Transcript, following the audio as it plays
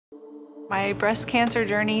My breast cancer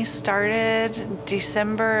journey started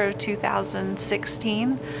December of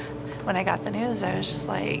 2016. When I got the news, I was just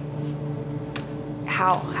like,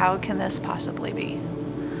 how can this possibly be?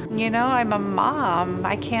 You know, I'm a mom.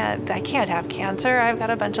 I can't have cancer. I've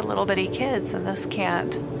got a bunch of little bitty kids, and this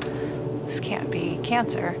can't be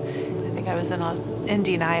cancer. I think I was in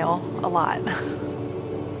denial a lot.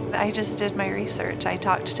 I just did my research. I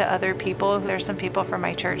talked to other people. There's some people from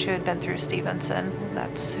my church who had been through Stevenson.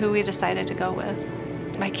 That's who we decided to go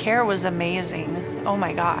with. My care was amazing. Oh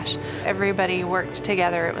my gosh. Everybody worked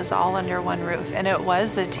together. It was all under one roof, and it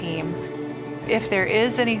was a team. If there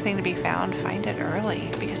is anything to be found, find it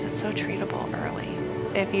early because it's so treatable early.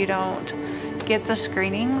 If you don't get the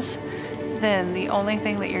screenings, then the only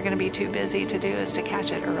thing that you're going to be too busy to do is to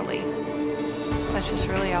catch it early. That's just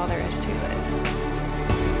really all there is to it.